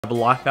a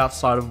life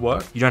outside of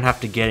work. You don't have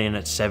to get in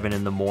at 7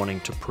 in the morning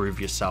to prove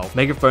yourself.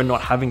 Megaphone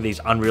not having these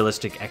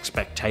unrealistic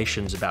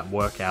expectations about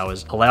work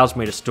hours allows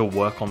me to still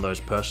work on those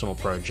personal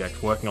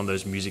projects, working on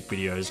those music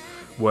videos,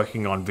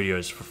 working on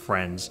videos for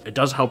friends. It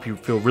does help you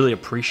feel really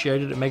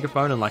appreciated at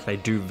Megaphone and like they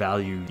do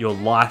value your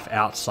life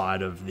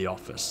outside of the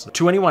office.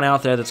 To anyone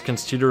out there that's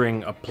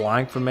considering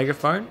applying for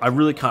Megaphone, I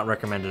really can't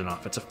recommend it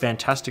enough. It's a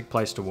fantastic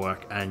place to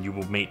work and you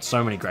will meet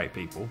so many great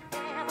people.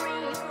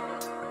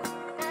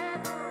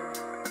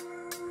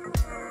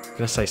 I'm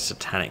gonna say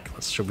satanic.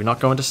 Should we not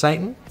go into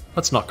Satan?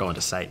 Let's not go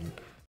into Satan.